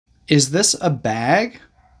Is this a bag,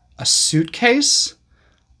 a suitcase,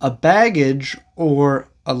 a baggage, or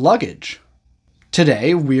a luggage?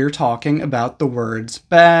 Today we're talking about the words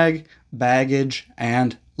bag, baggage,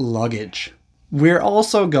 and luggage. We're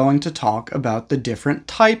also going to talk about the different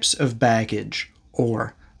types of baggage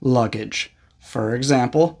or luggage. For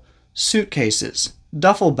example, suitcases,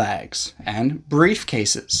 duffel bags, and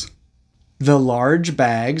briefcases. The large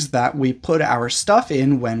bags that we put our stuff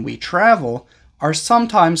in when we travel are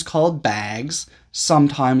sometimes called bags,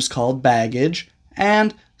 sometimes called baggage,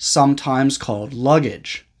 and sometimes called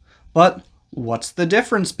luggage. But what's the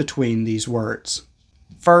difference between these words?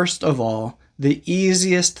 First of all, the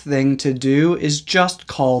easiest thing to do is just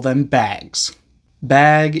call them bags.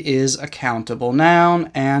 Bag is a countable noun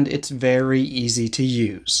and it's very easy to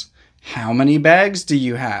use. How many bags do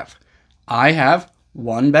you have? I have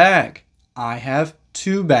 1 bag. I have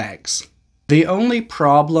 2 bags. The only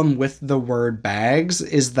problem with the word bags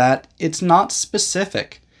is that it's not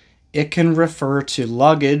specific. It can refer to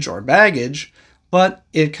luggage or baggage, but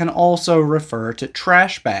it can also refer to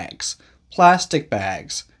trash bags, plastic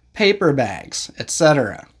bags, paper bags,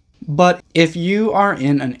 etc. But if you are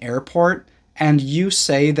in an airport and you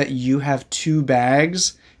say that you have 2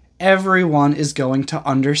 bags, everyone is going to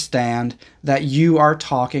understand that you are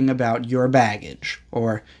talking about your baggage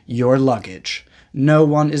or your luggage. No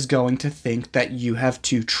one is going to think that you have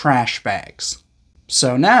 2 trash bags.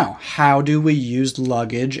 So now, how do we use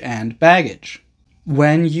luggage and baggage?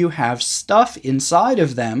 When you have stuff inside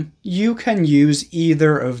of them, you can use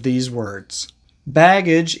either of these words.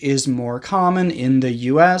 Baggage is more common in the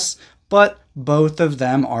US, but both of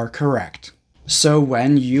them are correct. So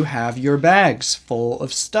when you have your bags full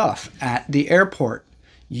of stuff at the airport,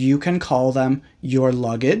 you can call them your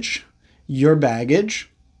luggage, your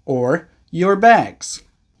baggage, or your bags.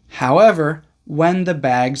 However, when the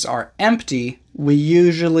bags are empty, we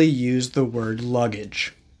usually use the word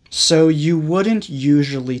luggage. So you wouldn't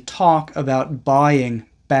usually talk about buying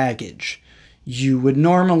baggage. You would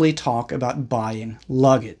normally talk about buying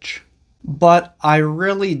luggage. But I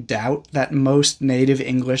really doubt that most native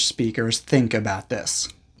English speakers think about this.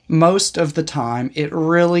 Most of the time, it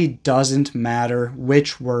really doesn't matter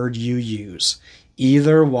which word you use.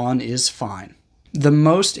 Either one is fine. The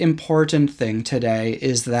most important thing today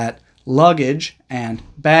is that luggage and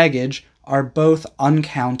baggage are both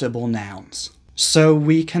uncountable nouns. So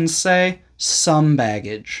we can say some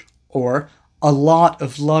baggage or a lot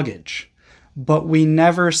of luggage, but we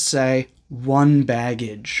never say 1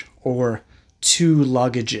 baggage or 2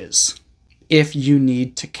 luggages. If you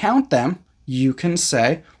need to count them, you can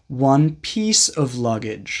say 1 piece of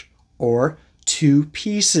luggage or 2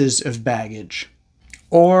 pieces of baggage.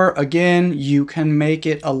 Or again, you can make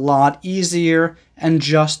it a lot easier and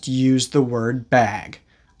just use the word bag.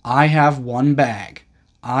 I have 1 bag.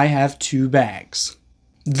 I have 2 bags.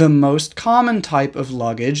 The most common type of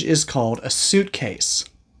luggage is called a suitcase.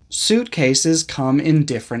 Suitcases come in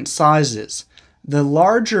different sizes. The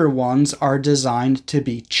larger ones are designed to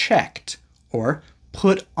be checked, or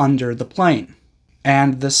put under the plane.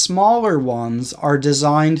 And the smaller ones are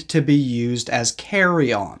designed to be used as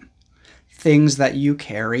carry-on, things that you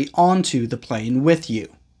carry onto the plane with you.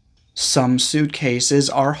 Some suitcases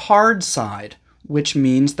are hard-side, which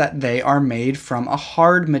means that they are made from a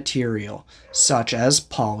hard material, such as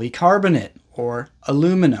polycarbonate or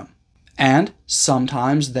aluminum. And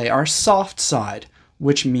sometimes they are soft-side,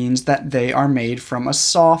 which means that they are made from a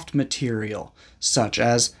soft material, such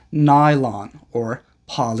as nylon or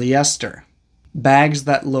polyester. Bags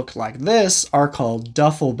that look like this are called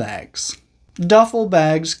duffel bags. Duffel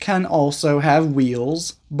bags can also have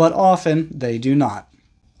wheels, but often they do not.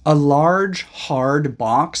 A large, hard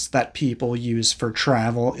box that people use for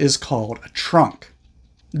travel is called a trunk.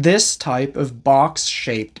 This type of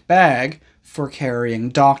box-shaped bag for carrying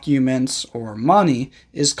documents or money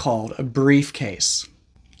is called a briefcase.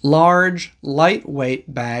 Large,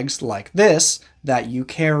 lightweight bags like this that you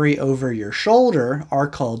carry over your shoulder are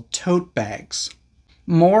called tote bags.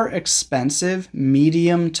 More expensive,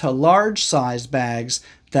 medium to large size bags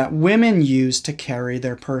that women use to carry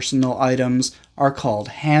their personal items are called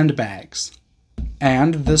handbags.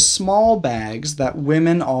 And the small bags that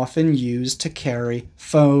women often use to carry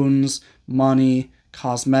phones, money,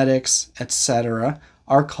 cosmetics, etc.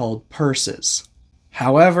 are called purses.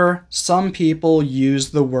 However, some people use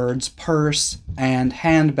the words purse and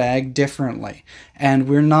handbag differently, and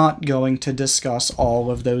we're not going to discuss all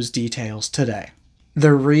of those details today.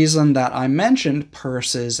 The reason that I mentioned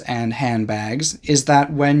purses and handbags is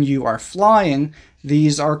that when you are flying,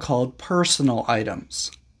 these are called personal items.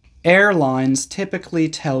 Airlines typically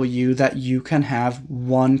tell you that you can have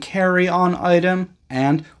 1 carry-on item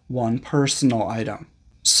and one personal item.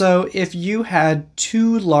 So if you had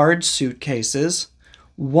 2 large suitcases,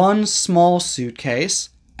 1 small suitcase,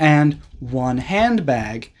 and 1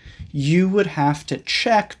 handbag, you would have to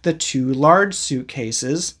check the 2 large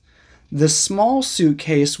suitcases. The small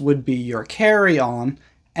suitcase would be your carry-on,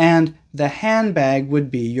 and the handbag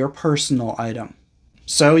would be your personal item.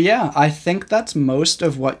 So yeah, I think that's most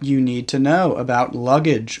of what you need to know about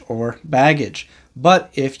luggage or baggage.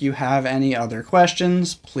 But if you have any other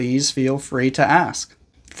questions, please feel free to ask.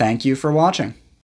 Thank you for watching.